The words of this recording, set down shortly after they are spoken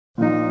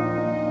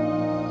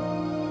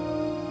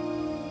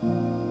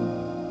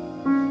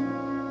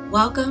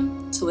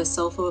Welcome to A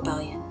Soulful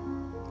Rebellion.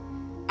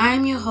 I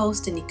am your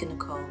host, Danica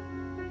Nicole.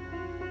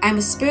 I am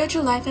a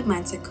spiritual life and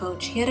mindset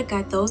coach here to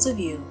guide those of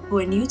you who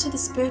are new to the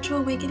spiritual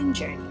awakening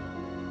journey,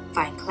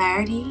 find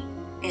clarity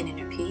and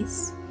inner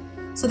peace,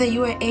 so that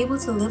you are able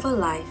to live a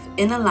life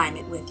in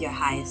alignment with your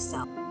highest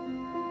self.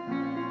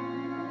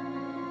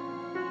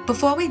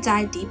 Before we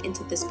dive deep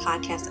into this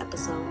podcast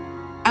episode,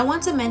 I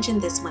want to mention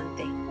this one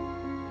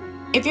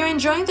thing. If you're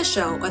enjoying the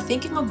show or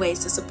thinking of ways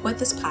to support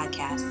this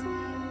podcast,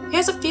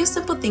 here's a few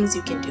simple things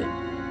you can do.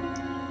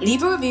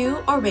 Leave a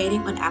review or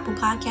rating on Apple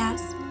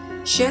Podcasts,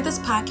 share this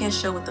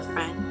podcast show with a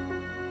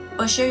friend,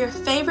 or share your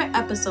favorite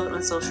episode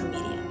on social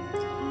media.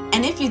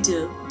 And if you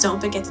do,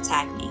 don't forget to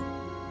tag me.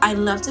 I'd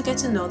love to get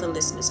to know the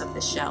listeners of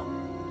this show.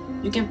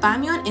 You can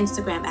find me on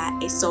Instagram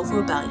at A Soulful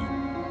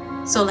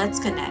Rebellion. So let's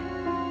connect.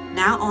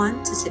 Now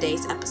on to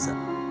today's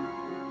episode.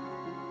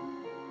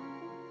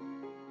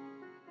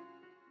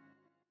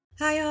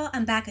 Hi y'all,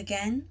 I'm back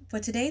again. For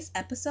today's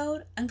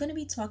episode, I'm going to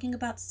be talking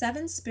about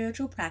 7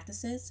 spiritual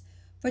practices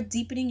for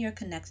deepening your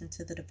connection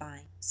to the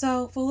divine.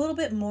 So for a little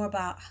bit more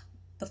about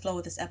the flow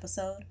of this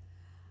episode,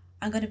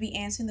 I'm going to be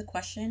answering the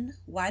question,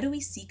 why do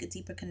we seek a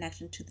deeper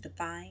connection to the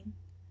divine?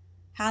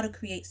 How to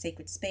create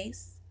sacred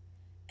space?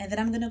 And then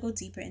I'm going to go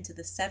deeper into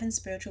the 7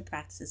 spiritual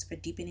practices for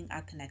deepening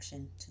our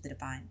connection to the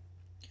divine.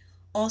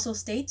 Also,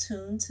 stay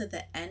tuned to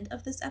the end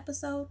of this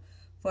episode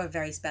for a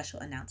very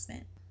special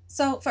announcement.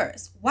 So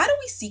first, why do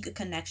we seek a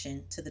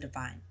connection to the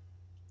divine?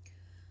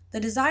 The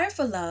desire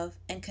for love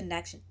and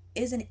connection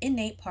is an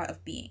innate part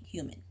of being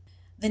human.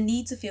 The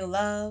need to feel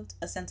loved,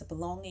 a sense of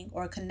belonging,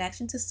 or a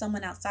connection to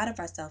someone outside of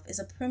ourselves is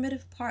a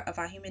primitive part of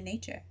our human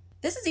nature.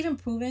 This is even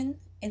proven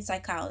in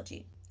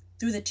psychology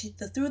through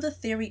the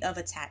theory of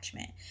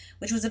attachment,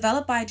 which was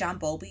developed by John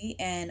Bowlby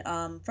and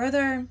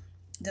further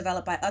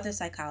developed by other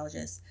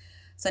psychologists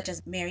such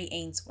as Mary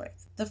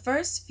Ainsworth. The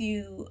first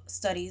few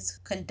studies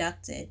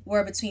conducted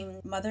were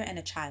between mother and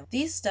a child.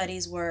 These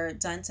studies were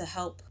done to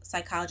help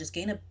psychologists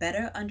gain a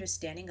better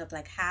understanding of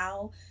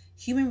how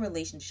human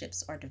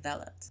relationships are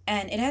developed.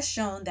 And it has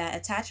shown that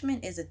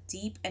attachment is a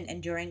deep and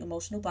enduring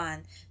emotional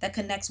bond that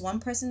connects one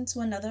person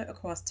to another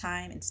across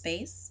time and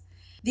space.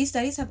 These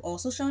studies have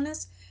also shown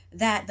us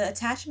that the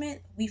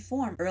attachment we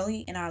form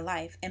early in our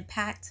life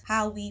impact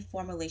how we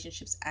form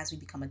relationships as we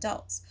become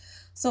adults.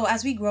 So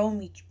as we grow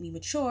and we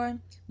mature,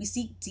 we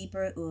seek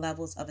deeper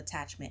levels of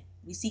attachment.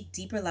 We seek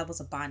deeper levels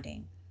of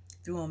bonding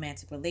through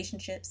romantic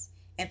relationships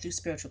and through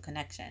spiritual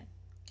connection.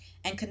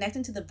 And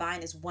connecting to the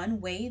divine is one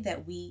way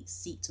that we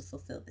seek to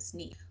fulfill this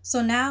need.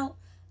 So now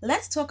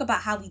let's talk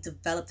about how we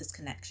develop this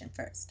connection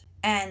first.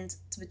 And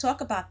to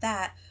talk about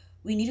that,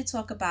 we need to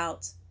talk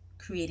about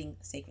creating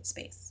a sacred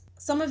space.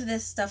 Some of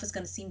this stuff is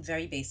going to seem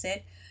very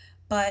basic,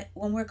 but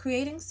when we're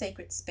creating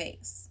sacred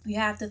space, we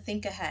have to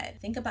think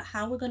ahead. Think about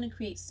how we're going to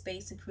create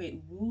space and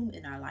create room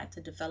in our life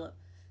to develop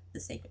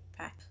the sacred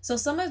practice. So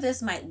some of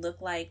this might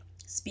look like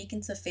speaking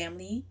to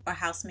family or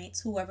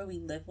housemates, whoever we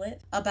live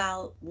with,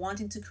 about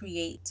wanting to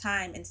create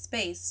time and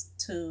space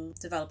to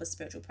develop a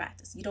spiritual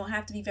practice. You don't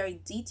have to be very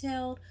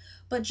detailed,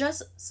 but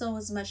just so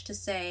as much to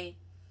say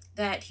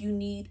that you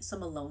need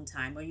some alone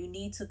time or you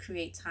need to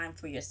create time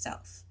for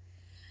yourself.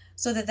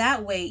 So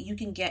that way you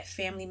can get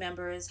family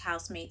members,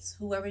 housemates,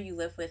 whoever you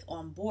live with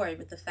on board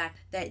with the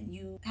fact that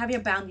you have your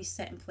boundaries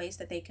set in place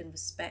that they can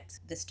respect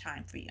this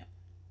time for you.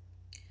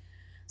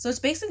 So it's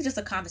basically just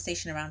a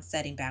conversation around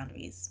setting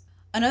boundaries.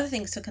 Another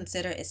thing to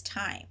consider is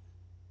time.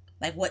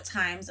 Like what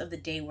times of the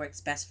day works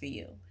best for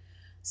you.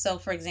 So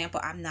for example,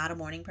 I'm not a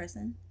morning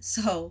person.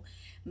 So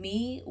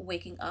me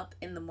waking up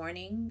in the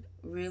morning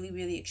really,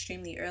 really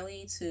extremely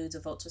early to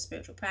devote to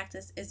spiritual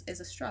practice is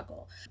a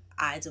struggle.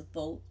 I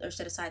devote or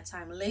set aside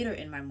time later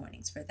in my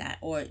mornings for that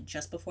or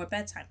just before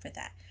bedtime for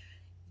that.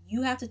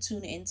 You have to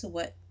tune into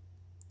what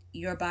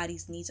your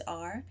body's needs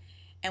are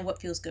and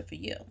what feels good for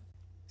you.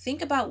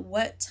 Think about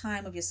what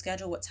time of your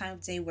schedule, what time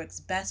of day works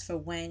best for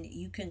when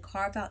you can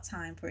carve out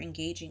time for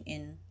engaging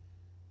in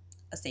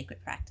a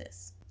sacred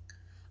practice.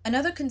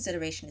 Another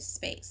consideration is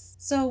space.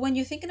 So when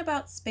you're thinking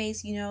about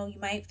space, you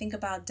might think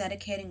about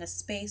dedicating a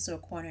space or a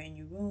corner in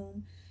your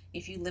room.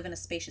 If you live in a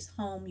spacious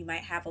home, you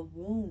might have a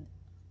room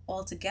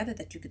altogether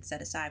that you could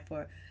set aside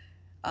for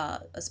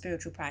a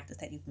spiritual practice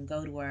that you can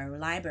go to, or a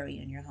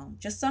library in your home.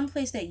 Just some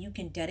place that you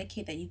can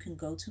dedicate, that you can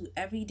go to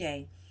every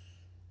day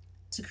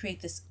to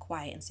create this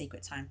quiet and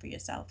sacred time for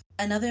yourself.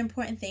 Another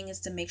important thing is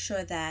to make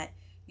sure that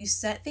you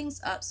set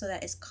things up so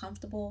that it's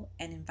comfortable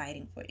and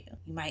inviting for you.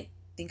 You might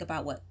think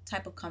about what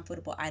type of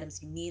comfortable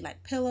items you need,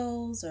 like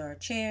pillows or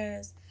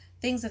chairs,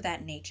 things of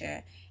that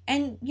nature.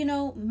 And,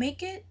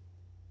 make it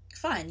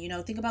fun.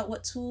 Think about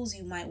what tools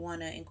you might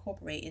want to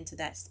incorporate into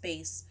that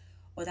space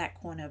or that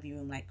corner of your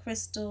room, like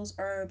crystals,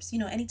 herbs,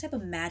 any type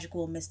of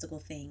magical, mystical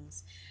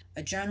things.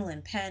 A journal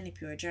and pen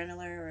if you're a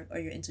journaler or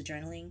you're into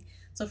journaling.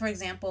 So for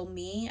example,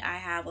 I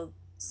have a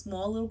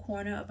small little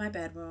corner of my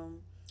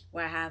bedroom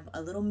where I have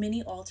a little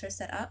mini altar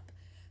set up,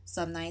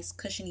 some nice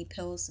cushiony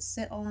pillows to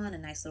sit on, a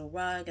nice little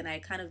rug, and I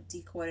kind of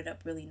decorated it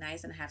up really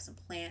nice, and I have some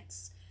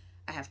plants,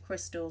 I have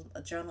crystals,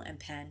 a journal and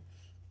pen.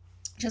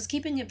 Just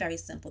keeping it very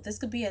simple. This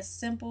could be as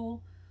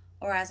simple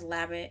or as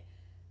elaborate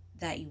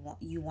that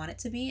you want it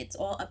to be. It's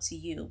all up to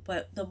you.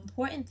 But the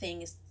important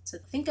thing is to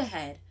think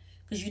ahead,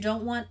 because you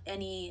don't want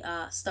any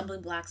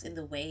stumbling blocks in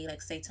the way.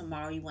 Like, say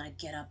tomorrow you want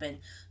to get up and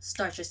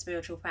start your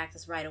spiritual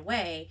practice right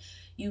away.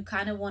 You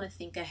kind of want to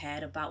think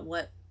ahead about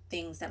what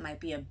things that might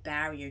be a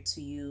barrier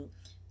to you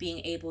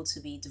being able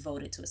to be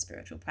devoted to a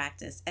spiritual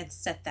practice, and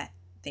set that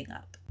thing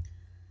up.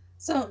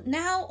 So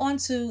now on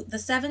to the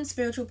 7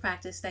 spiritual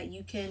practice that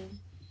you can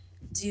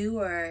do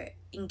or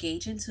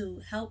engage in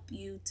to help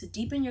you to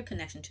deepen your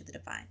connection to the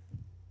divine.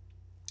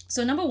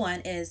 So number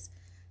 1 is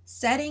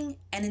setting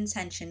an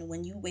intention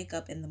when you wake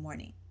up in the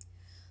morning.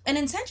 An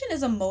intention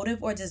is a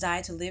motive or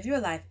desire to live your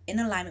life in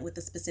alignment with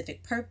a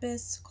specific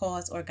purpose,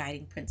 cause, or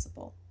guiding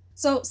principle.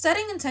 So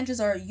setting intentions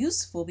are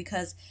useful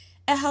because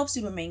it helps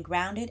you remain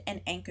grounded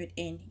and anchored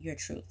in your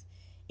truth.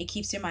 It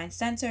keeps your mind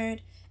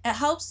centered. It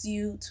helps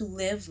you to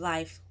live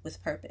life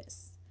with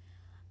purpose.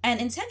 And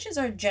intentions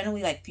are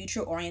generally like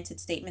future-oriented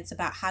statements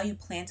about how you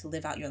plan to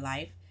live out your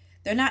life.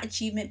 They're not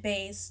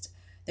achievement-based.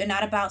 They're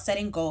not about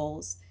setting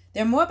goals.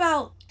 They're more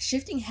about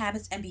shifting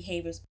habits and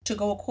behaviors to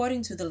go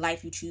according to the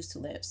life you choose to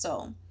live.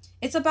 So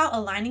it's about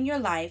aligning your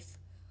life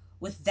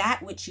with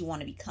that which you want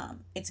to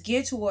become. It's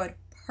geared toward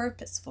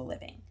purposeful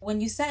living.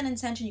 When you set an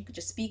intention, you could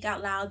just speak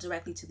out loud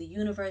directly to the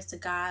universe, to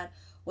God,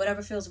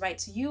 whatever feels right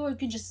to you, or you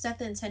can just set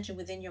the intention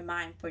within your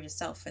mind for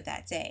yourself for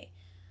that day.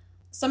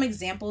 Some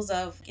examples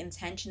of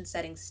intention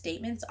setting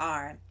statements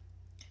are: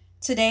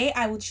 today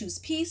I will choose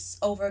peace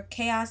over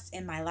chaos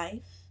in my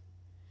life.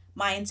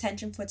 My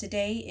intention for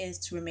today is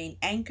to remain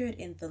anchored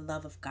in the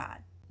love of God.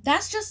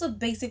 That's just a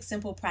basic,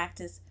 simple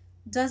practice.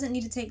 Doesn't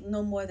need to take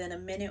no more than a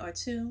minute or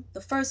two,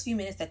 the first few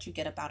minutes that you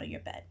get up out of your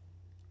bed.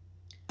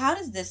 How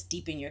does this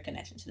deepen your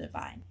connection to the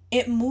divine?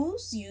 It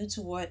moves you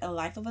toward a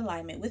life of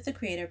alignment with the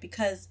Creator,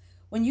 because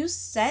when you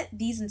set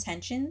these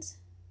intentions,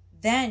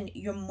 then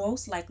you're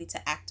most likely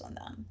to act on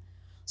them.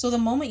 So the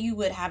moment you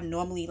would have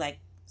normally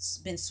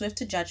been swift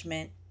to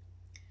judgment,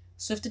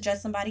 swift to judge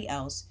somebody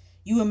else,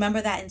 you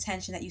remember that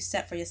intention that you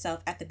set for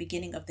yourself at the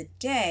beginning of the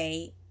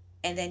day,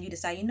 and then you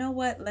decide, you know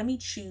what, let me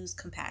choose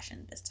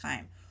compassion this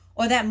time.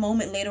 Or that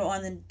moment later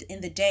on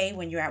in the day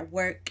when you're at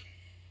work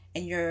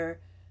and you're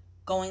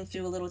going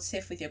through a little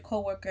tiff with your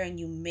coworker and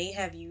you may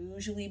have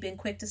usually been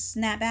quick to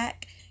snap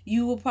back,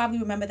 you will probably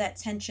remember that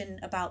tension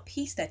about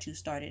peace that you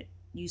started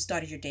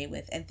your day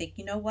with, and think,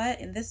 you know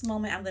what, in this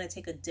moment I'm going to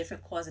take a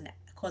different course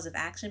of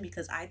action,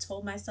 because I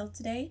told myself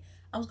today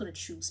I was going to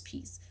choose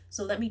peace.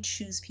 So let me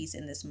choose peace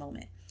in this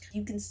moment.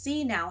 You can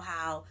see now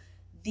how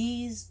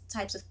these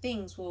types of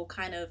things will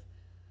kind of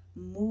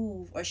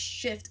move or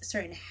shift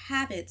certain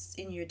habits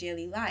in your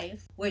daily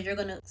life, where you're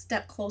going to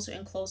step closer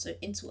and closer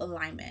into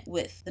alignment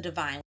with the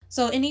divine.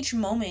 So in each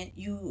moment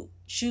you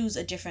choose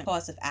a different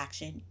course of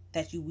action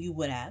that you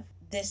would have.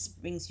 This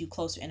brings you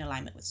closer in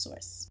alignment with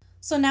source.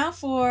 So now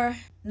for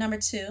number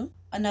 2,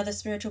 another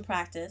spiritual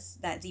practice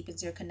that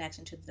deepens your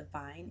connection to the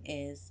divine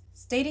is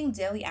stating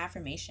daily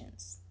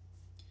affirmations.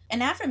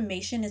 An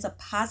affirmation is a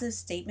positive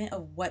statement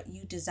of what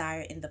you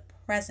desire in the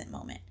present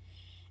moment.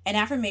 An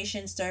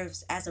affirmation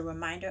serves as a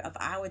reminder of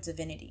our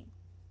divinity.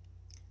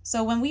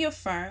 So when we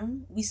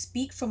affirm, we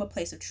speak from a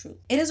place of truth.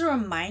 It is a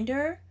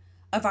reminder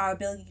of our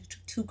ability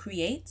to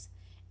create,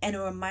 and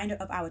a reminder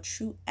of our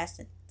true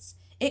essence.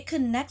 It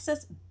connects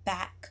us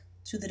back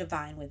to the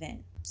divine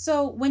within.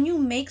 So when you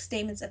make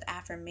statements of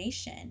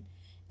affirmation,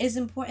 it's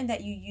important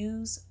that you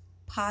use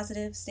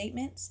positive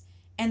statements,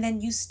 and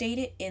then you state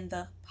it in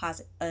the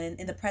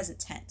present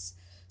tense.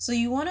 So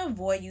you want to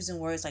avoid using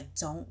words like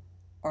don't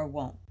or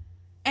won't.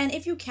 And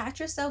if you catch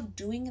yourself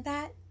doing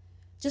that,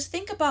 just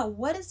think about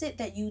what is it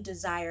that you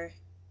desire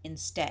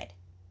instead.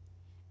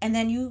 And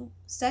then you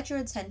set your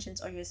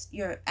intentions, or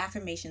your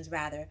affirmations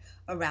rather,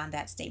 around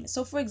that statement.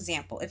 So for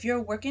example, if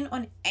you're working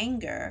on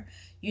anger,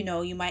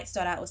 you might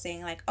start out with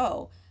saying like,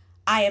 oh,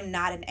 I am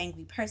not an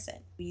angry person.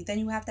 Then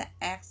you have to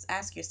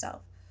ask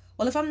yourself,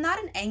 well, if I'm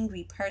not an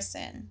angry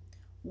person,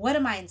 what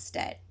am I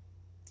instead?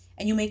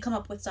 And you may come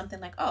up with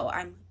something like, oh,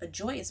 I'm a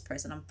joyous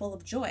person. I'm full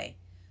of joy.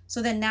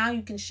 So then now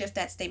you can shift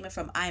that statement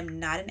from I am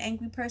not an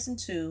angry person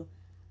to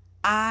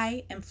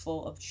I am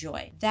full of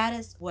joy. That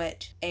is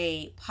what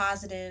a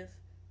positive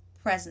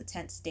present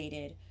tense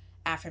stated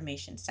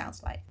affirmation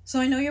sounds like. So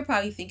I know you're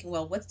probably thinking,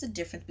 well, what's the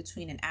difference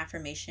between an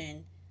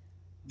affirmation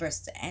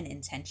versus an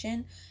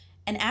intention?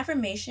 An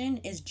affirmation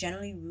is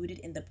generally rooted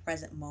in the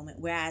present moment,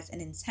 whereas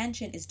an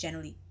intention is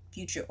generally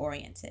future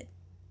oriented.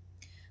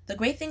 The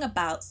great thing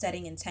about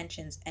setting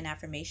intentions and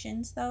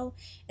affirmations, though,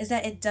 is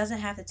that it doesn't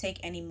have to take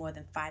any more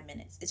than 5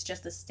 minutes. It's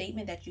just a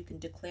statement that you can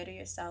declare to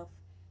yourself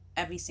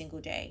every single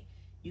day.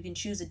 You can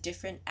choose a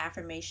different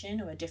affirmation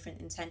or a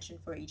different intention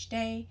for each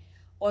day,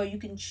 or you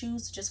can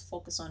choose to just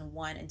focus on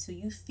one until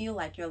you feel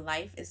like your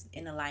life is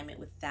in alignment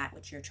with that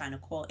which you're trying to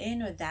call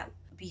in, or that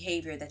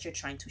behavior that you're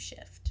trying to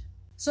shift.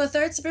 So a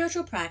third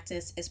spiritual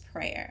practice is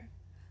prayer.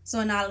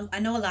 So now I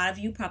know a lot of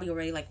you probably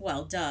already like,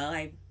 well, duh,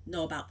 I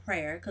know about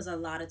prayer, because a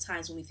lot of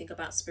times when we think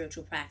about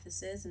spiritual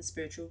practices and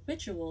spiritual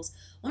rituals,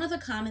 one of the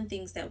common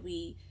things that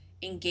we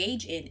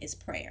engage in is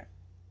prayer.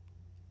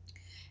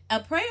 A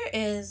prayer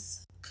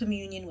is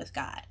communion with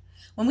God.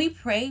 When we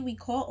pray, we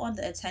call on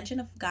the attention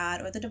of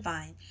God or the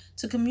divine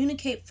to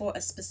communicate for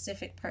a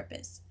specific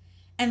purpose.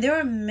 And there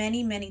are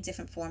many, many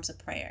different forms of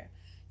prayer.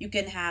 You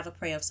can have a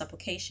prayer of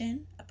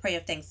supplication, a prayer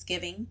of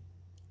thanksgiving,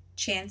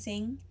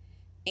 chanting,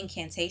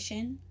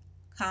 incantation,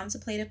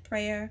 contemplative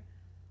prayer,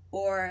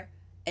 or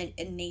an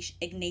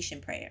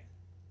Ignatian prayer.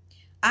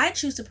 I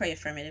choose to pray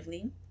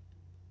affirmatively.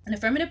 An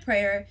affirmative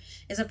prayer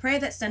is a prayer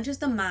that centers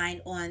the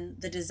mind on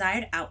the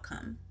desired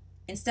outcome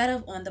instead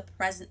of on the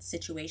present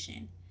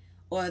situation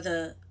or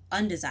the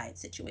undesired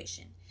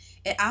situation.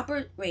 It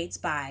operates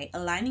by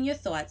aligning your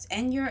thoughts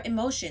and your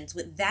emotions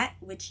with that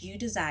which you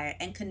desire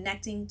and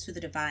connecting to the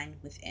divine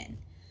within.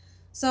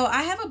 So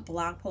I have a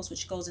blog post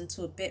which goes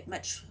into a bit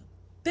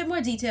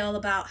more detail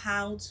about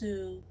how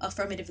to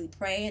affirmatively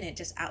pray, and it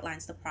just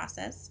outlines the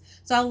process.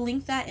 So I'll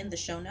link that in the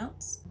show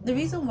notes. The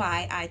reason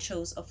why I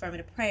chose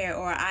affirmative prayer,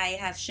 or I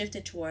have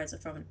shifted towards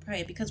affirmative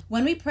prayer, because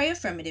when we pray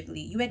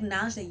affirmatively, you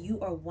acknowledge that you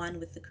are one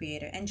with the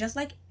Creator. And just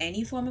like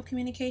any form of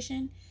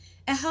communication,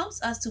 it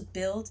helps us to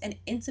build an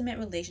intimate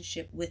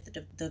relationship with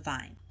the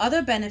divine.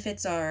 Other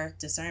benefits are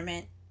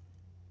discernment.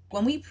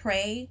 When we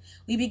pray,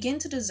 we begin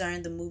to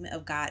discern the movement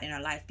of God in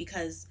our life,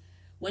 because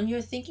when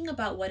you're thinking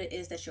about what it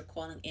is that you're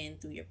calling in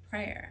through your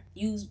prayer,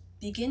 you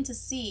begin to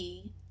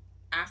see,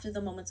 after the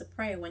moments of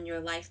prayer, when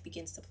your life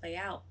begins to play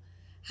out,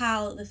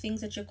 how the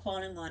things that you're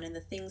calling on and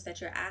the things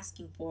that you're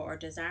asking for or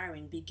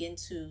desiring begin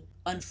to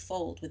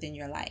unfold within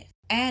your life.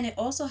 And it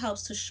also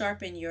helps to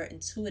sharpen your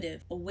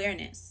intuitive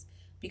awareness,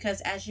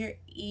 because as your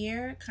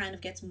ear kind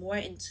of gets more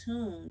in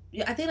tune,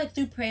 I think like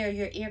through prayer,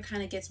 your ear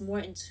kind of gets more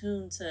in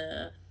tune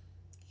to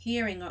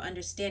hearing or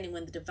understanding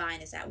when the divine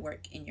is at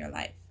work in your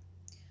life.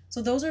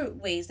 So those are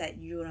ways that,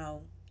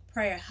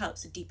 prayer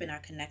helps to deepen our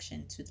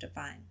connection to the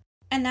divine.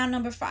 And now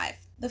number 5.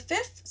 The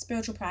fifth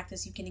spiritual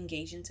practice you can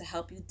engage in to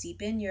help you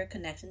deepen your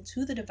connection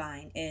to the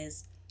divine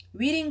is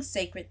reading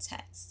sacred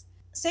texts.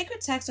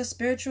 Sacred texts are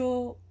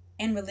spiritual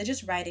and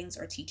religious writings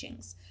or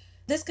teachings.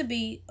 This could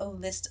be a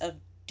list of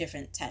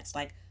different texts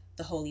like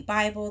the Holy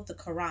Bible, the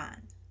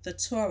Quran, the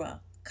Torah,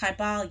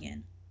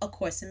 Kybalion, A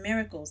Course in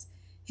Miracles,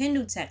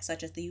 Hindu texts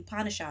such as the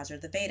Upanishads or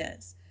the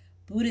Vedas,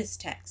 Buddhist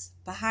texts,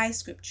 Baha'i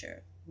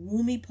scripture,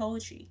 Rumi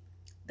poetry,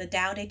 the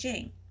Tao Te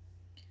Ching.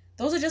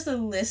 Those are just a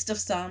list of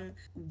some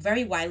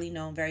very widely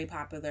known, very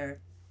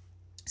popular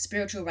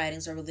spiritual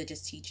writings or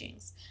religious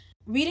teachings.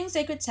 Reading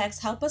sacred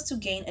texts help us to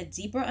gain a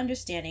deeper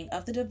understanding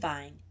of the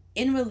divine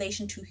in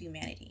relation to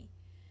humanity.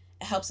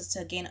 It helps us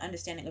to gain an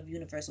understanding of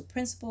universal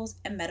principles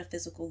and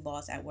metaphysical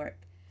laws at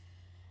work,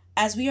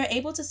 as we are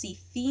able to see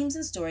themes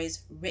and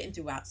stories written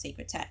throughout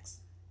sacred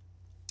texts.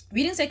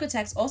 Reading sacred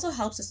texts also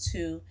helps us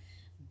to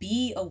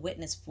be a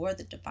witness for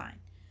the divine.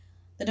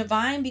 The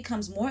divine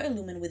becomes more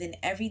illumined within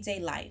everyday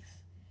life,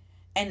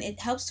 and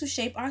it helps to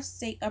shape our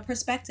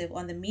perspective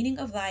on the meaning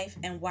of life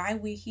and why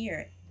we're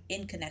here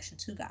in connection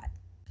to God.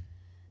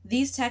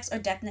 These texts are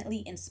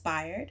definitely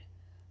inspired,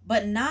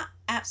 but not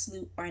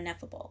absolute or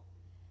ineffable.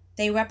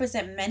 They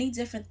represent many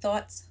different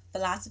thoughts,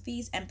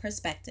 philosophies, and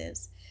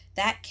perspectives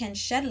that can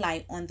shed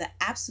light on the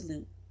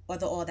absolute or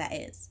the all that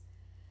is,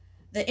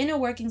 the inner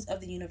workings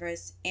of the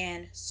universe,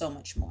 and so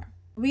much more.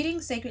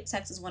 Reading sacred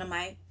texts is one of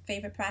my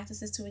favorite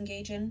practices to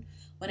engage in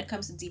when it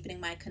comes to deepening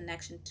my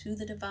connection to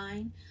the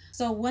divine.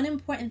 So one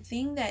important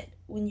thing that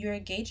when you're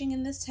engaging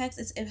in this text,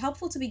 it's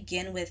helpful to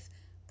begin with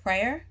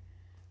prayer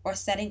or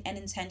setting an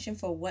intention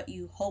for what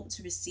you hope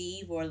to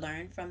receive or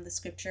learn from the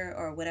scripture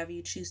or whatever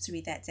you choose to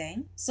read that day.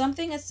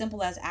 Something as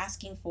simple as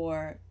asking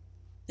for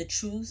the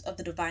truths of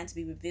the divine to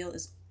be revealed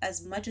is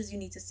as much as you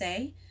need to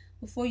say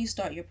before you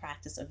start your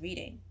practice of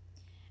reading.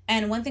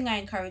 And one thing I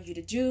encourage you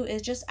to do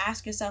is just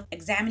ask yourself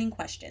examining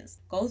questions.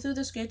 Go through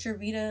the scripture,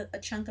 read a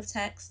chunk of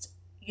text,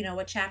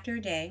 a chapter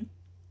a day,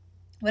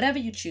 whatever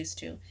you choose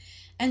to,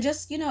 and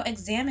just,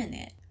 examine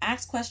it.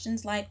 Ask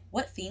questions like,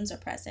 what themes are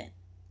present?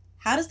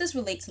 How does this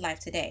relate to life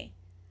today?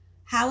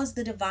 How is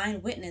the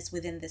divine witness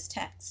within this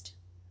text?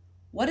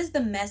 What is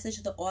the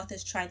message the author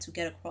is trying to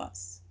get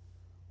across?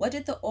 What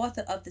did the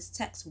author of this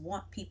text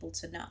want people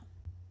to know?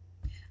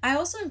 I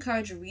also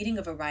encourage reading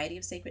a variety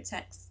of sacred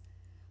texts,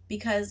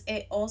 because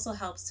it also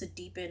helps to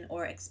deepen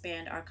or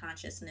expand our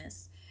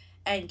consciousness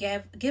and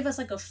give us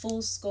like a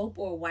full scope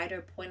or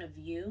wider point of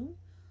view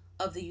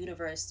of the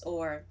universe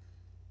or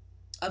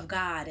of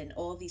God and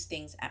all these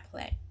things at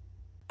play.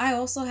 I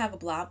also have a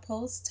blog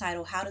post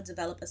titled How to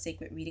Develop a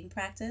Sacred Reading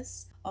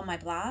Practice on my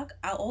blog.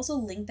 I'll also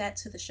link that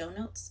to the show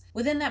notes.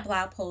 Within that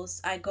blog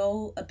post, I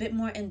go a bit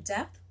more in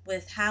depth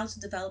with how to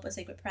develop a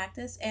sacred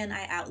practice, and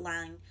I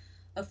outline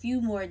a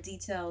few more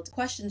detailed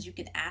questions you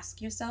can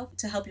ask yourself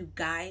to help you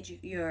guide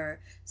your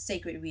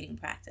sacred reading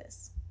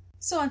practice.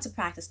 So on to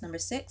practice number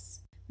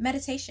 6,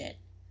 meditation.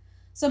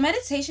 So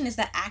meditation is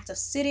the act of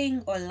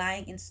sitting or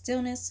lying in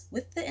stillness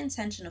with the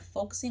intention of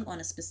focusing on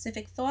a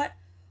specific thought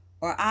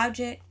or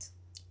object,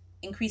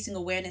 increasing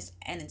awareness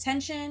and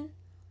intention,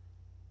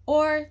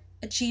 or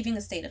achieving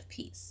a state of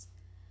peace.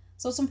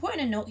 So it's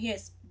important to note here,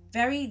 it's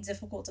very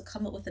difficult to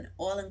come up with an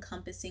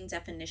all-encompassing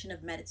definition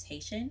of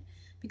meditation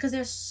because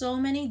there's so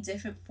many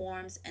different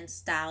forms and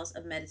styles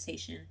of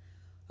meditation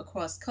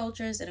across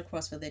cultures and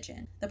across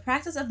religion. The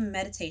practice of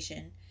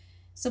meditation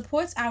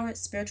supports our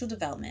spiritual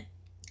development.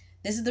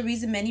 This is the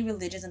reason many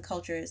religions and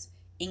cultures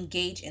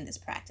engage in this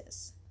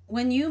practice.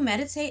 When you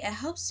meditate, it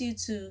helps you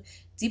to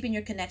deepen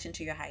your connection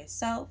to your higher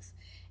self,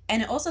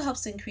 and it also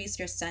helps to increase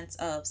your sense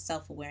of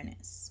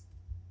self-awareness.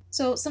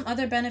 So some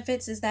other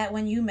benefits is that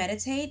when you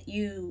meditate,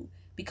 you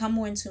become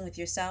more in tune with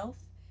yourself.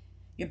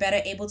 You're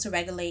better able to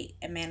regulate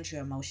and manage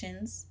your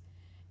emotions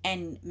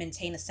and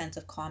maintain a sense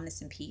of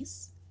calmness and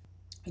peace.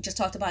 We just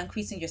talked about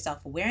increasing your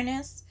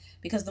self-awareness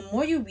because the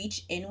more you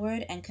reach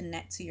inward and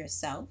connect to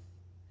yourself,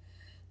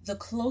 the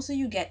closer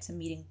you get to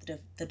meeting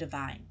the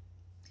divine.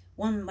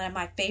 One of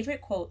my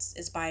favorite quotes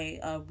is by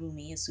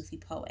Rumi, a Sufi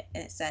poet,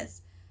 and it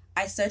says,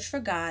 "I searched for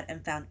God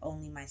and found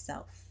only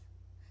myself.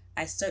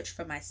 I searched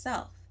for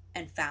myself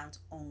and found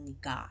only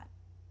God."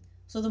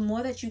 So the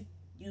more that you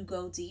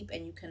go deep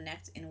and you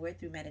connect inward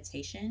through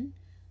meditation,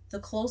 the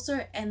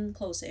closer and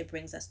closer it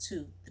brings us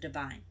to the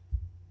divine.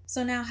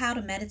 So now how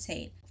to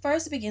meditate.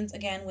 First, it begins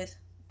again with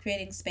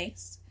creating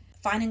space,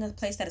 finding a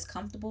place that is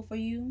comfortable for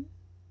you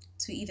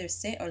to either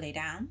sit or lay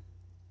down.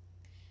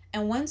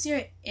 And once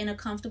you're in a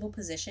comfortable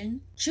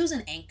position, choose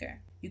an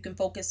anchor. You can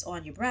focus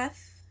on your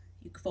breath,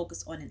 you can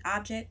focus on an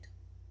object,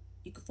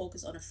 you can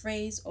focus on a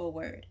phrase or a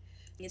word.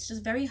 It's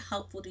just very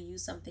helpful to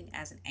use something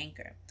as an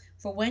anchor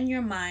for when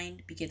your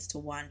mind begins to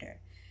wander.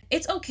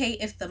 It's okay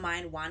if the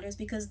mind wanders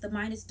because the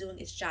mind is doing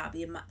its job.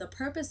 The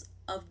purpose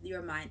of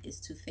your mind is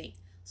to think.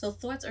 So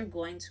thoughts are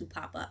going to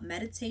pop up.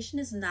 Meditation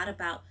is not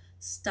about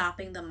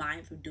stopping the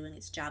mind from doing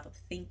its job of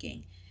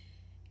thinking.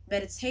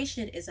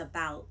 Meditation is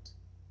about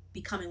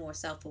becoming more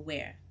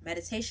self-aware.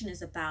 Meditation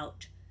is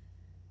about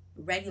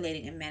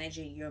regulating and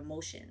managing your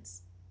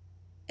emotions.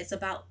 It's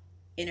about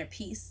inner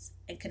peace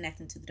and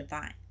connecting to the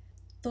divine.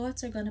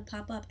 Thoughts are going to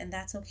pop up, and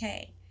that's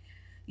okay.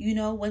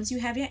 Once you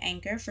have your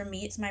anchor, for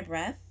me, it's my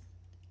breath.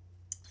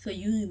 For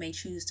you, you may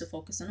choose to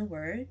focus on a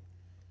word,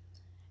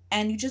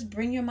 and you just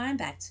bring your mind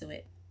back to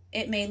it.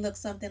 It may look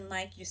something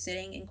like you're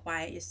sitting in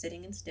quiet, you're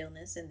sitting in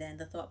stillness, and then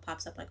the thought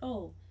pops up like,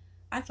 oh,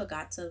 I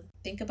forgot to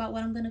think about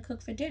what I'm going to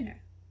cook for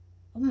dinner.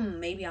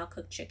 Maybe I'll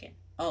cook chicken.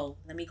 Oh,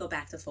 let me go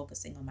back to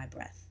focusing on my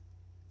breath.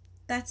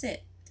 That's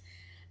it.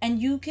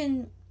 And you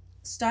can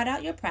start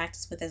out your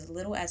practice with as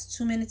little as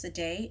 2 minutes a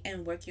day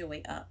and work your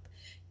way up.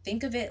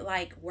 Think of it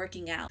like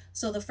working out.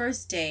 So the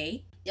first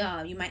day,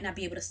 you might not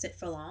be able to sit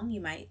for long.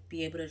 You might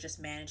be able to just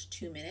manage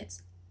 2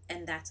 minutes,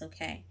 and that's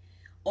okay.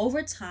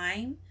 Over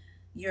time,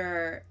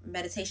 your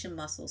meditation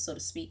muscles, so to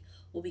speak,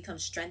 will become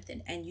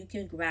strengthened, and you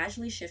can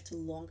gradually shift to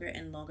longer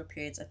and longer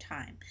periods of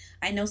time.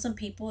 I know some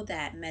people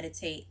that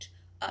meditate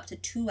up to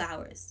 2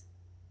 hours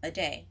a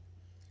day.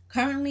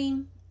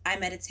 Currently, I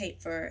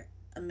meditate for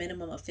a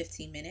minimum of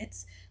 15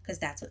 minutes because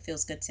that's what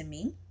feels good to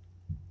me.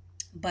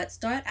 But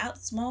start out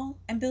small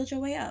and build your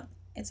way up.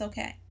 It's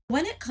okay.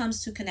 When it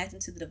comes to connecting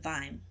to the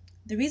divine,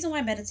 the reason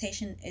why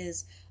meditation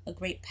is a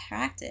great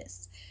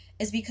practice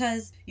is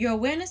because your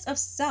awareness of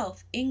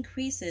self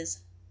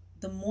increases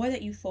the more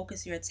that you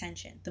focus your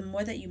attention, the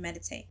more that you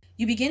meditate.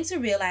 You begin to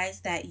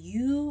realize that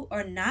you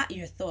are not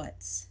your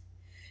thoughts.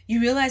 You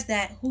realize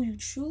that who you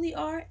truly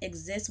are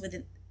exists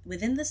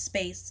within the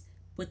space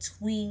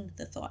between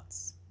the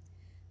thoughts.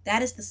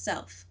 That is the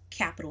self,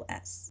 capital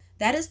S.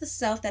 That is the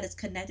self that is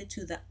connected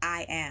to the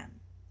I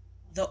am,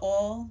 the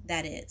all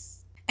that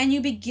is. And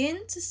you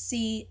begin to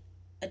see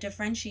a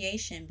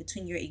differentiation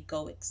between your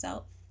egoic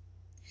self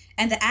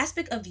and the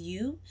aspect of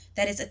you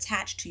that is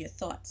attached to your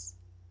thoughts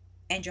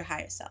and your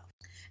higher self.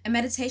 And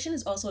meditation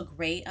is also a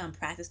great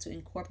practice to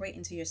incorporate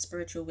into your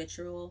spiritual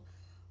ritual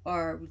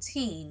or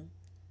routine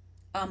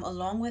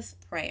along with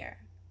prayer.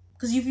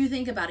 Because if you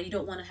think about it, you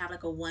don't want to have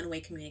like a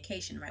one-way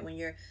communication, right? When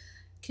you're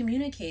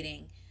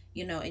communicating,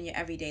 in your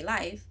everyday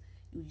life,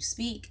 you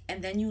speak,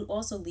 and then you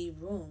also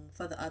leave room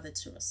for the other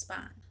to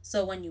respond.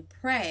 So when you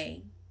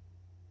pray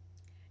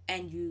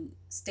and you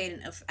state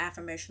an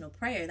affirmational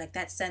prayer, like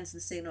that sends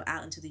the signal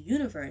out into the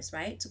universe,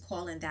 right? To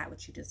call in that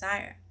which you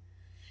desire.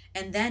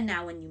 And then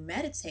now when you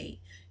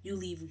meditate, you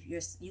leave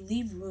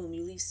room,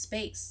 you leave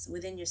space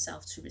within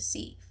yourself to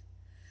receive.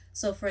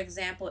 So for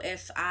example,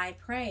 if I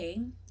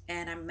pray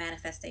and I'm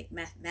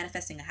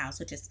manifesting a house,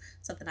 which is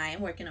something I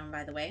am working on,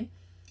 by the way.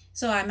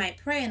 So I might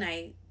pray and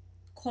I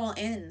call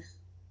in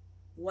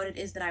what it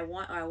is that I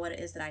want or what it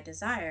is that I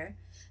desire.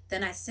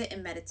 Then I sit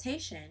in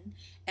meditation,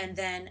 and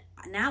then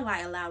now I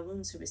allow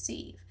room to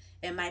receive.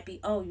 It might be,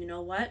 oh, you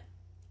know what?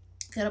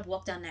 Get up,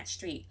 walk down that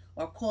street,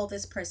 or call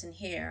this person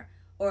here,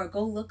 or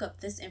go look up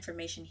this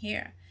information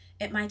here.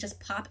 It might just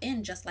pop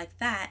in just like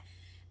that,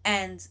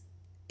 and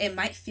it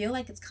might feel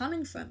like it's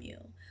coming from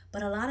you.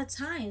 But a lot of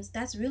times,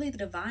 that's really the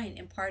divine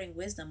imparting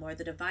wisdom, or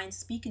the divine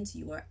speaking to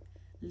you, or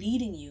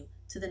leading you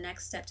to the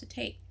next step to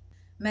take.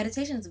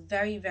 Meditation is a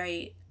very,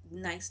 very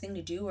nice thing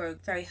to do, or a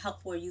very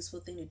helpful or useful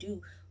thing to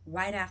do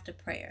right after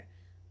prayer,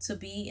 to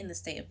be in the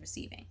state of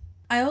receiving.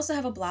 I also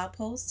have a blog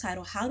post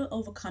titled How to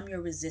Overcome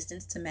Your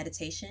Resistance to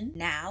Meditation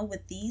Now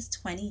with these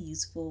 20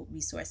 useful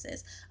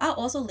resources. I'll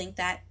also link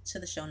that to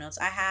the show notes.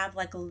 I have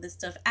like a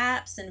list of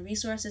apps and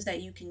resources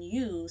that you can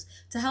use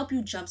to help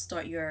you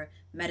jumpstart your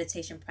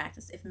meditation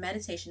practice if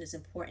meditation is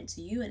important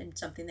to you and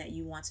something that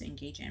you want to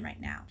engage in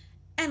right now.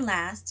 And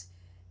last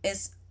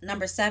is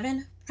number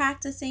 7,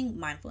 practicing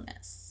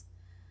mindfulness.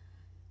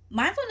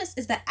 Mindfulness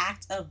is the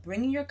act of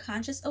bringing your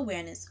conscious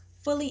awareness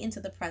fully into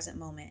the present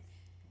moment.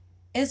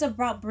 It is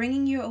about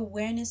bringing your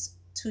awareness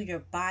to your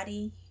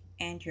body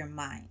and your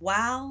mind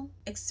while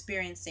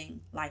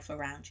experiencing life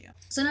around you.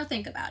 So now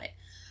think about it.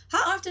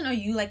 How often are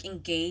you like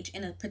engaged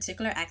in a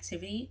particular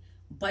activity,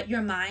 but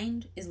your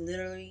mind is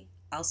literally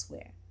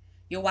elsewhere?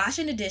 You're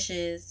washing the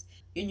dishes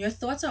and your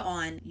thoughts are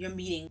on your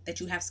meeting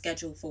that you have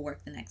scheduled for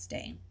work the next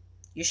day.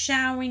 You're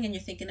showering and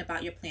you're thinking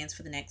about your plans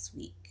for the next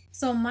week.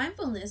 So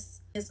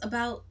mindfulness is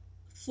about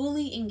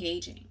fully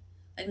engaging.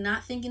 Like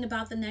not thinking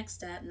about the next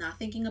step, not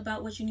thinking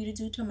about what you need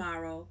to do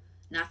tomorrow,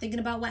 not thinking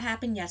about what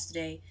happened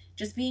yesterday,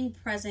 just being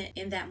present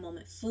in that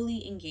moment,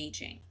 fully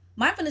engaging.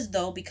 Mindfulness,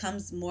 though,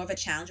 becomes more of a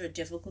challenge or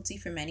difficulty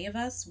for many of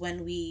us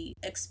when we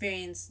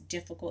experience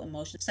difficult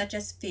emotions such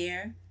as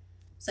fear,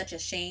 such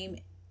as shame,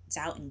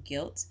 doubt, and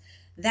guilt.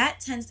 That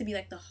tends to be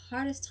like the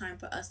hardest time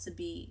for us to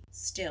be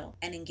still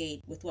and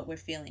engaged with what we're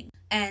feeling.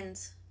 And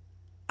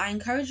I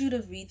encourage you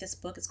to read this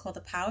book. It's called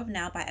The Power of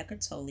Now by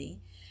Eckhart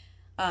Tolle.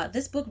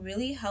 This book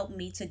really helped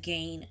me to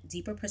gain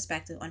deeper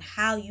perspective on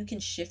how you can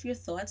shift your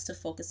thoughts to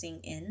focusing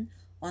in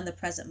on the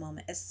present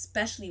moment,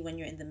 especially when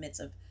you're in the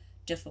midst of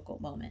difficult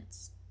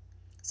moments.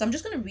 So I'm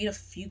just going to read a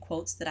few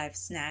quotes that I've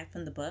snagged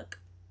from the book.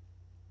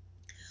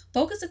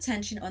 Focus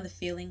attention on the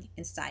feeling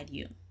inside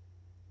you.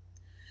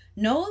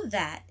 Know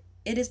that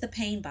it is the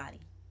pain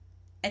body.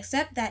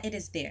 Accept that it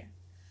is there.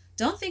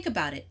 Don't think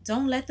about it.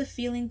 Don't let the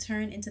feeling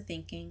turn into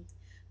thinking.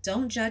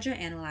 Don't judge or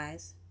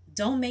analyze.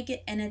 Don't make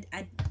it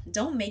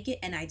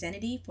an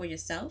identity for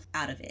yourself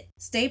out of it.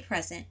 Stay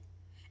present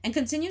and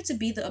continue to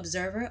be the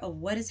observer of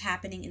what is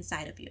happening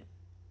inside of you.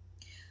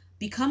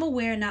 Become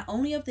aware not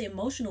only of the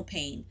emotional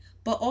pain,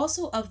 but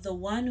also of the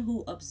one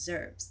who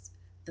observes,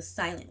 the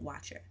silent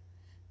watcher.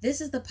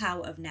 This is the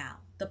power of now,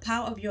 the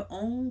power of your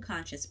own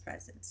conscious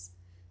presence.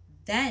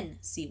 Then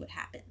see what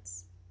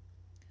happens.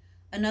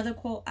 Another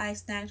quote I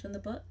snagged from the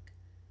book: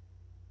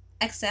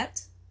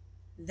 accept,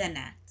 then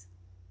act.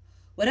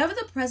 Whatever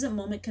the present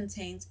moment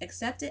contains,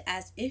 accept it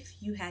as if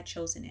you had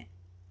chosen it.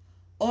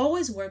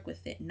 Always work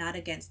with it, not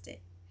against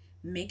it.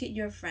 Make it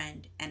your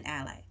friend and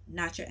ally,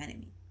 not your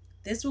enemy.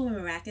 This will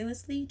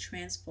miraculously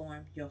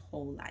transform your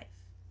whole life.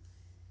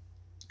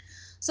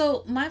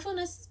 So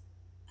mindfulness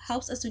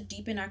helps us to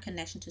deepen our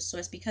connection to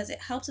source because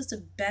it helps us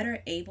to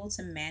better able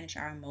to manage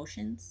our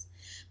emotions,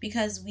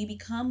 because we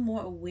become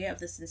more aware of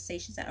the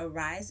sensations that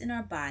arise in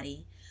our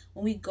body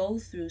when we go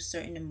through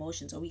certain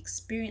emotions or we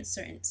experience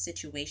certain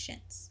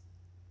situations.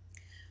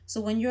 So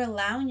when you're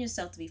allowing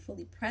yourself to be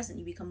fully present,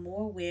 you become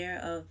more aware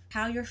of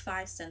how your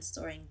 5 senses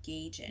are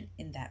engaging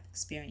in that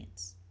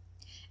experience.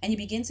 And you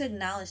begin to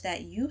acknowledge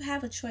that you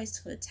have a choice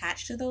to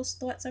attach to those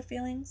thoughts or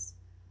feelings,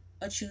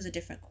 or choose a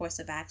different course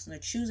of action, or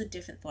choose a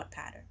different thought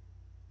pattern.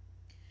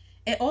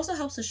 It also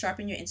helps to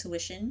sharpen your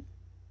intuition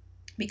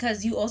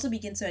because you also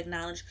begin to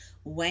acknowledge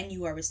when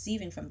you are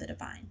receiving from the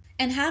divine.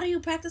 And how do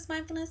you practice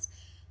mindfulness?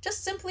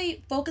 Just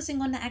simply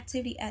focusing on the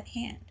activity at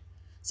hand.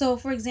 So,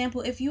 for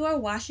example, if you are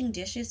washing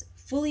dishes,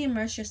 fully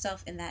immerse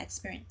yourself in that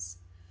experience.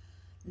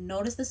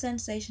 Notice the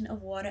sensation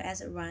of water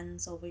as it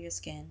runs over your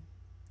skin,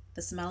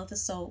 the smell of the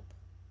soap,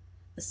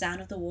 the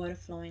sound of the water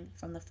flowing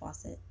from the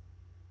faucet.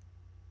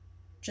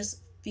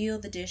 Just feel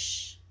the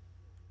dish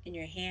in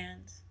your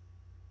hand,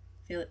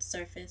 feel its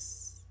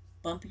surface,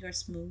 bumpy or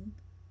smooth.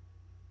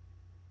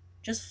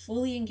 Just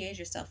fully engage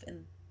yourself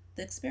in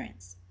the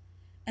experience.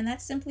 And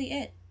that's simply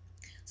it.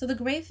 So the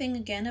great thing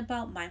again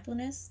about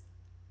mindfulness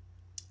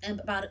and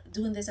about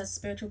doing this as a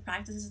spiritual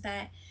practice is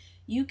that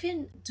you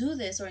can do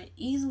this or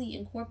easily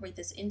incorporate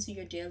this into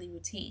your daily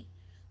routine.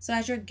 So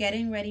as you're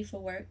getting ready for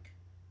work,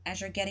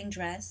 as you're getting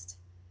dressed,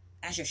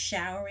 as you're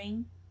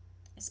showering,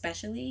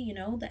 especially,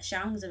 that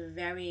showering is a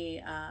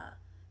very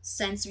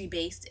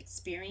sensory-based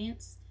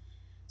experience.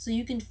 So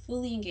you can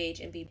fully engage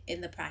and be in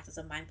the practice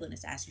of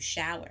mindfulness as you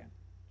shower,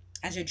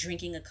 as you're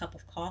drinking a cup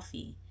of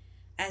coffee,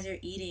 as you're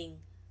eating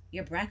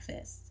your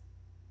breakfast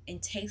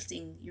and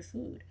tasting your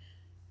food.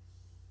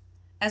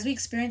 As we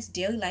experience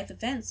daily life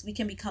events, we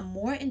can become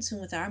more in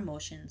tune with our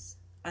emotions,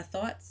 our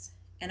thoughts,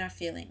 and our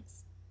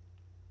feelings.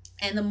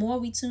 And the more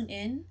we tune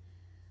in,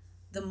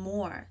 the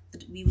more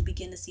we will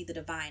begin to see the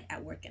divine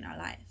at work in our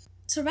life.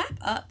 To wrap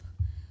up,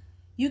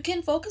 you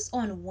can focus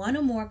on one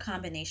or more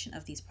combination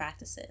of these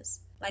practices.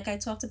 Like I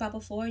talked about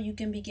before, you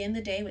can begin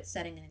the day with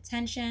setting an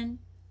intention.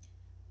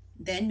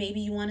 Then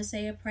maybe you want to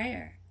say a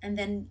prayer and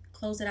then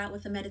close it out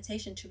with a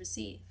meditation to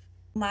receive.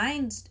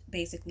 Mine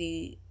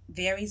basically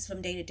varies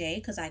from day to day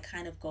because I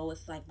kind of go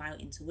with like my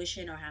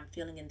intuition or how I'm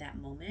feeling in that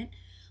moment.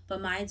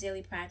 But my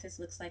daily practice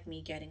looks like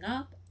me getting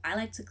up. I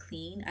like to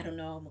clean. I don't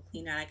know, I'm a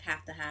cleaner. I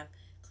have to have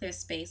clear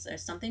space or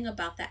something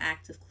about the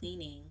act of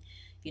cleaning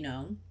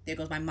There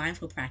goes my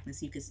mindful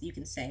practice, you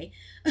can say.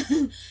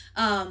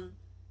 um,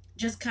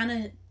 just kind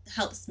of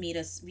helps me to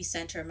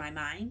recenter my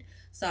mind.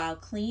 So I'll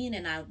clean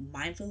and I'll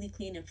mindfully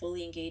clean and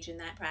fully engage in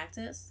that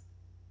practice.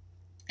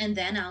 And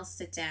then I'll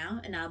sit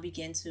down and I'll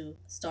begin to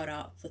start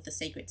off with the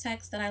sacred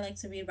text that I like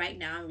to read. Right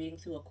now, I'm reading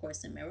through A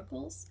Course in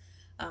Miracles.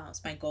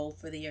 It's my goal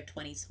for the year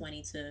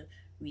 2020 to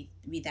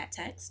read that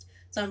text.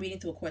 So I'm reading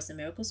through A Course in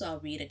Miracles. So I'll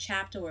read a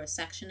chapter or a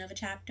section of a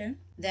chapter.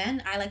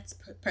 Then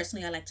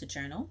personally, I like to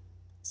journal.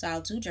 So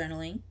I'll do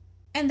journaling.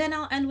 And then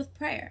I'll end with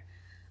prayer.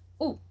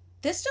 Oh,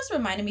 this just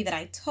reminded me that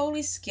I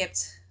totally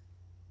skipped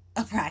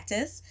a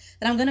practice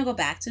that I'm going to go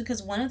back to,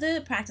 because one of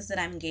the practices that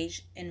I'm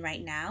engaged in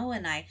right now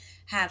and I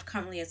have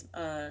currently as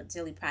a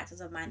daily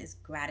practice of mine is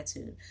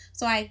gratitude.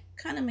 So I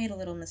kind of made a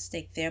little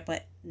mistake there,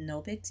 but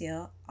no big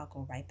deal. I'll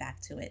go right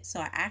back to it.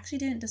 So I actually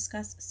didn't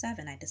discuss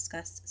 7, I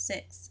discussed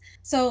 6.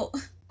 So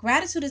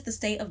gratitude is the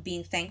state of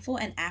being thankful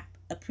and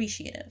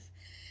appreciative.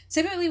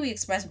 Typically, we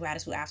express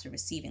gratitude after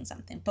receiving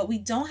something, but we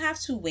don't have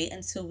to wait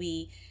until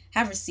we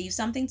have received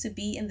something to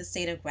be in the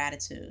state of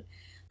gratitude.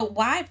 But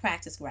why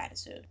practice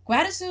gratitude?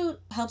 Gratitude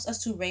helps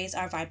us to raise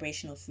our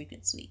vibrational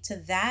frequency to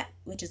that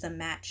which is a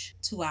match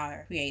to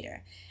our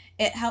Creator.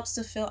 It helps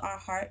to fill our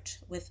heart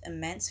with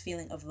immense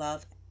feeling of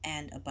love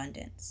and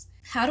abundance.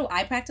 How do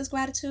I practice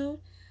gratitude?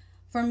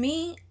 For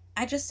me,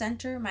 I just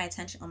center my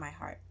attention on my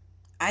heart.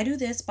 I do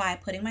this by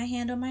putting my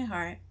hand on my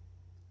heart,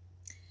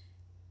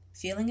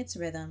 feeling its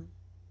rhythm,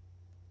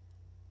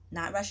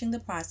 not rushing the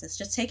process,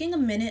 just taking a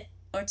minute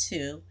or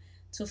two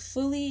to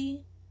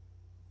fully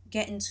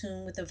get in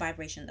tune with the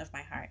vibration of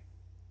my heart.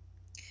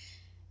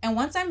 And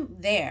once I'm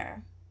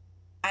there,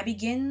 I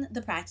begin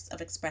the practice of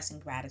expressing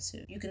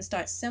gratitude. You can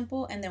start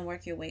simple and then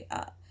work your way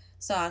up.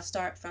 So I'll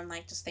start from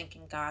just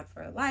thanking God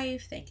for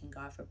life, thanking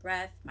God for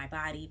breath, my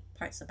body,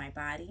 parts of my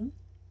body,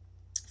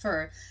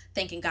 for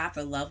thanking God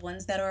for loved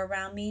ones that are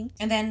around me,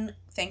 and then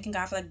thanking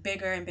God for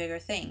bigger and bigger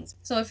things.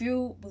 So if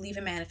you believe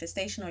in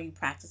manifestation, or you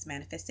practice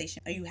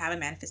manifestation, or you have a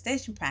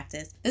manifestation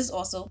practice, this is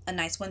also a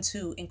nice one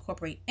to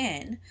incorporate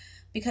in,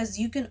 because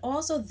you can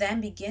also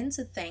then begin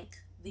to thank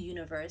the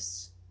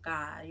universe,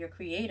 God, your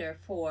Creator,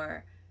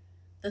 for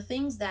the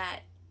things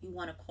that you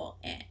want to call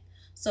in.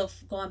 So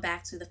going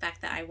back to the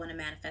fact that I want to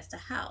manifest a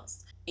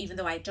house, even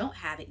though I don't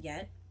have it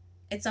yet,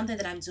 it's something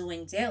that I'm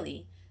doing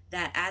daily,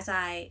 that as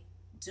I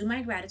do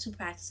my gratitude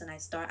practice and I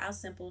start out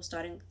simple,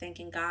 starting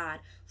thanking God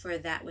for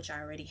that which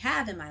I already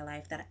have in my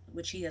life, that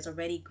which He has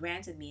already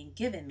granted me and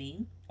given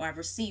me, or I've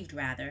received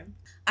rather,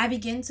 I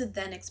begin to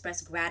then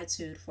express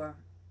gratitude for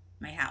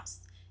my house.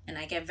 And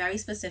I get very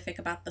specific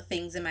about the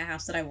things in my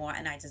house that I want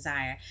and I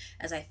desire,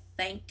 as I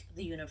thank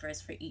the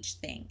universe for each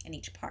thing and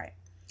each part.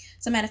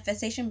 So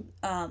manifestation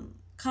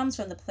comes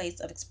from the place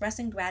of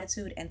expressing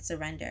gratitude and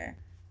surrender.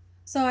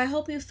 So I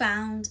hope you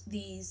found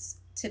these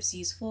tips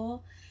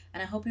useful,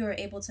 and I hope you are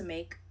able to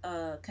make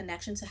a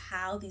connection to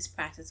how these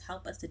practices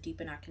help us to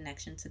deepen our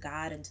connection to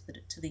God and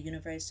to the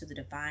universe, to the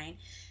divine,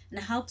 and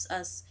it helps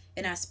us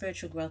in our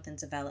spiritual growth and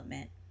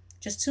development.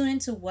 Just tune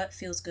into what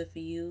feels good for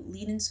you,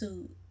 lead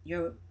into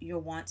your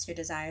wants, your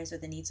desires, or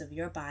the needs of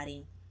your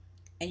body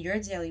and your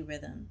daily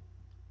rhythm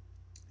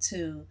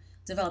to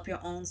develop your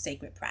own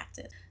sacred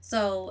practice.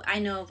 So I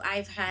know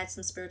I've had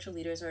some spiritual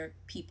leaders, or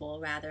people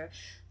rather,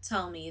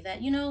 tell me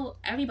that,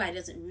 everybody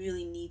doesn't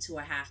really need to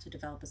or have to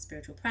develop a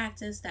spiritual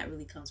practice. That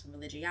really comes from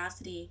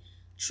religiosity.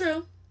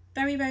 True.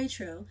 Very, very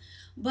true.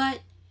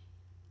 But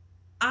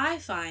I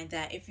find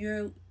that if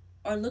you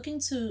are looking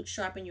to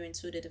sharpen your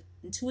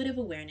intuitive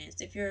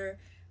awareness, if you're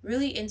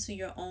really into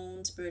your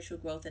own spiritual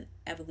growth and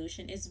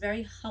evolution, it's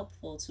very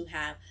helpful to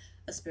have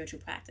a spiritual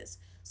practice.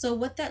 So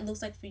what that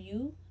looks like for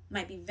you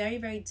might be very,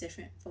 very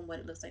different from what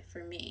it looks like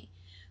for me.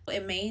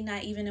 It may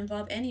not even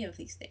involve any of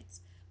these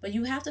things. But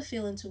you have to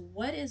feel into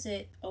what is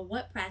it, or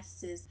what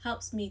practices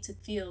helps me to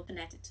feel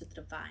connected to the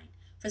divine.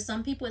 For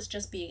some people, it's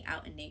just being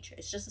out in nature.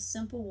 It's just a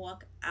simple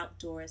walk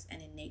outdoors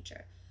and in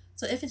nature.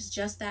 So if it's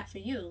just that for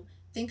you,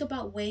 think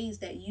about ways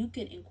that you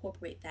can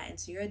incorporate that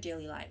into your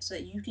daily life so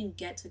that you can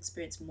get to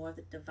experience more of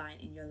the divine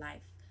in your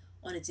life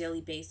on a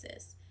daily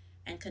basis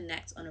and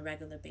connect on a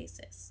regular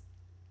basis.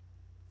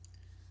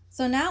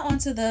 So now on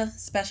to the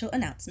special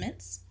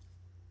announcements.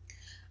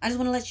 I just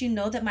want to let you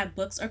know that my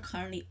books are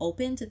currently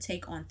open to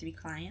take on 3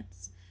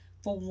 clients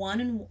for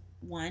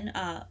one-on-one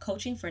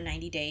coaching for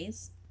 90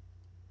 days.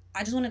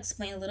 I just want to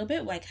explain a little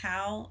bit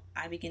how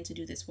I begin to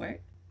do this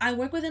work. I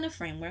work within a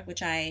framework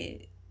which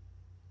I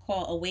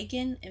call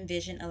Awaken,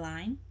 Envision,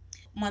 Align.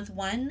 Month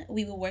 1,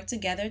 we will work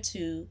together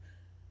to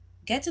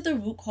get to the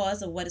root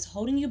cause of what is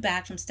holding you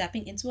back from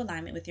stepping into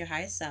alignment with your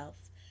highest self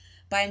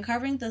by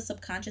uncovering the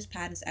subconscious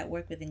patterns at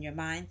work within your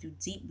mind through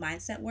deep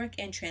mindset work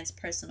and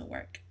transpersonal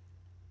work.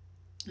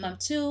 Month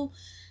 2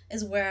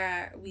 is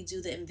where we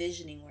do the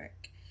envisioning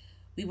work.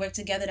 We work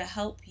together to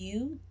help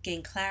you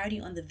gain clarity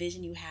on the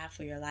vision you have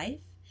for your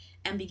life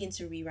and begin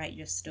to rewrite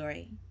your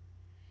story.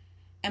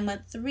 And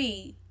month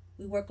 3,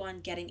 we work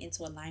on getting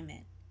into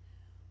alignment.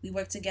 We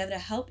work together to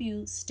help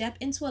you step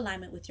into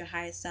alignment with your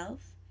higher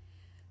self,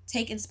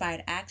 take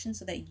inspired action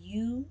so that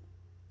you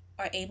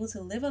are able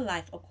to live a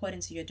life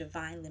according to your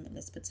divine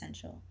limitless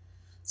potential.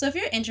 So if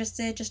you're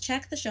interested, just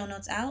check the show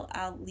notes out.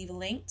 I'll leave a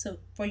link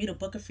for you to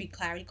book a free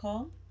clarity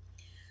call.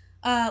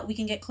 We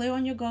can get clear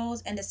on your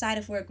goals and decide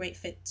if we're a great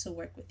fit to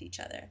work with each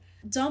other.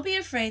 Don't be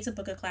afraid to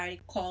book a clarity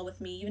call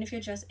with me, even if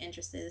you're just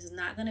interested. This is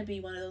not going to be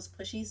one of those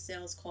pushy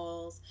sales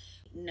calls.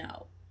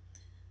 No.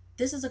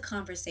 This is a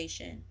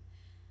conversation.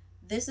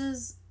 This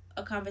is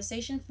a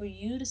conversation for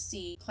you to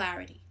see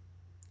clarity.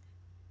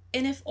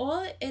 And if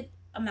all it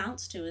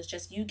amounts to is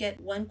just you get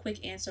one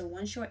quick answer,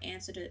 one short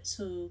answer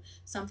to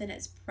something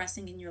that's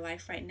pressing in your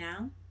life right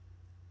now,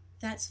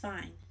 that's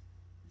fine.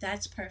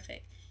 That's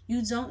perfect.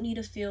 You don't need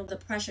to feel the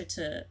pressure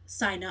to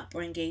sign up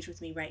or engage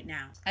with me right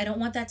now. I don't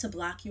want that to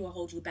block you or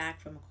hold you back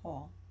from a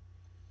call.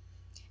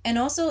 And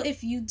also,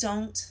 if you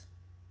don't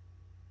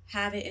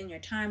have it in your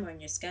time or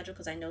in your schedule,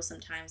 because I know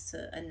sometimes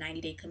a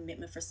 90-day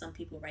commitment for some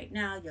people right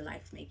now, your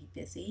life may be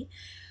busy.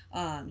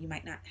 You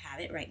might not have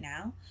it right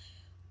now.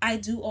 I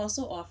do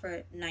also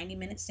offer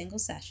 90-minute single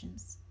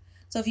sessions.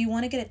 So if you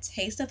want to get a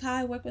taste of how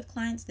I work with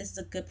clients, this is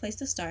a good place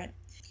to start.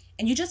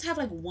 And you just have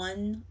like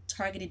one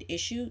targeted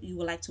issue you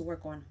would like to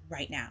work on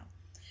right now.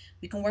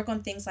 We can work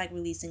on things like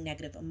releasing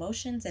negative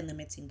emotions and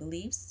limiting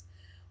beliefs.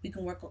 We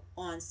can work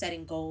on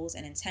setting goals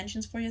and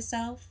intentions for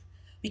yourself.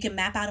 We can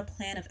map out a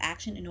plan of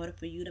action in order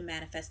for you to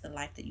manifest the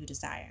life that you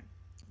desire.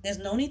 There's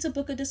no need to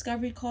book a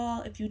discovery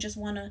call if you just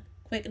want a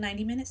quick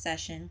 90-minute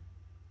session.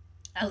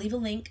 I'll leave a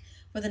link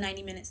for the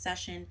 90-minute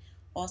session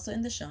also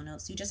in the show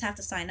notes. You just have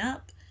to sign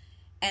up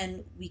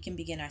and we can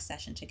begin our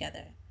session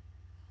together.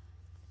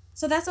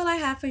 So that's all I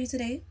have for you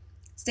today.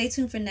 Stay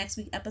tuned for next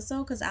week's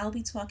episode because I'll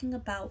be talking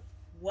about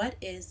what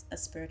is a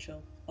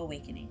spiritual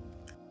awakening.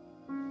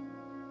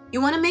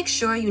 You want to make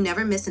sure you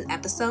never miss an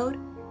episode?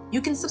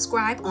 You can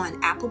subscribe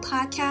on Apple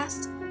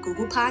Podcasts,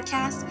 Google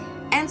Podcasts,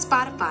 and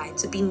Spotify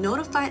to be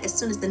notified as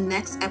soon as the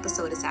next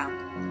episode is out.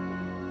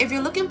 If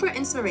you're looking for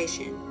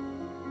inspiration,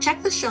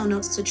 check the show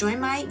notes to join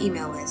my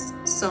email list,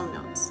 Soul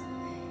Notes.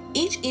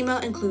 Each email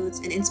includes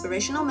an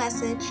inspirational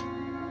message,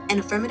 an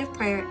affirmative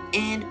prayer,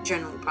 and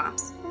journaling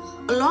prompts,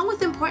 along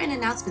with important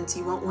announcements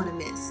you won't want to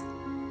miss.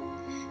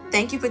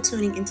 Thank you for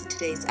tuning into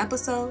today's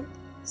episode.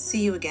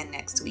 See you again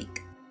next week.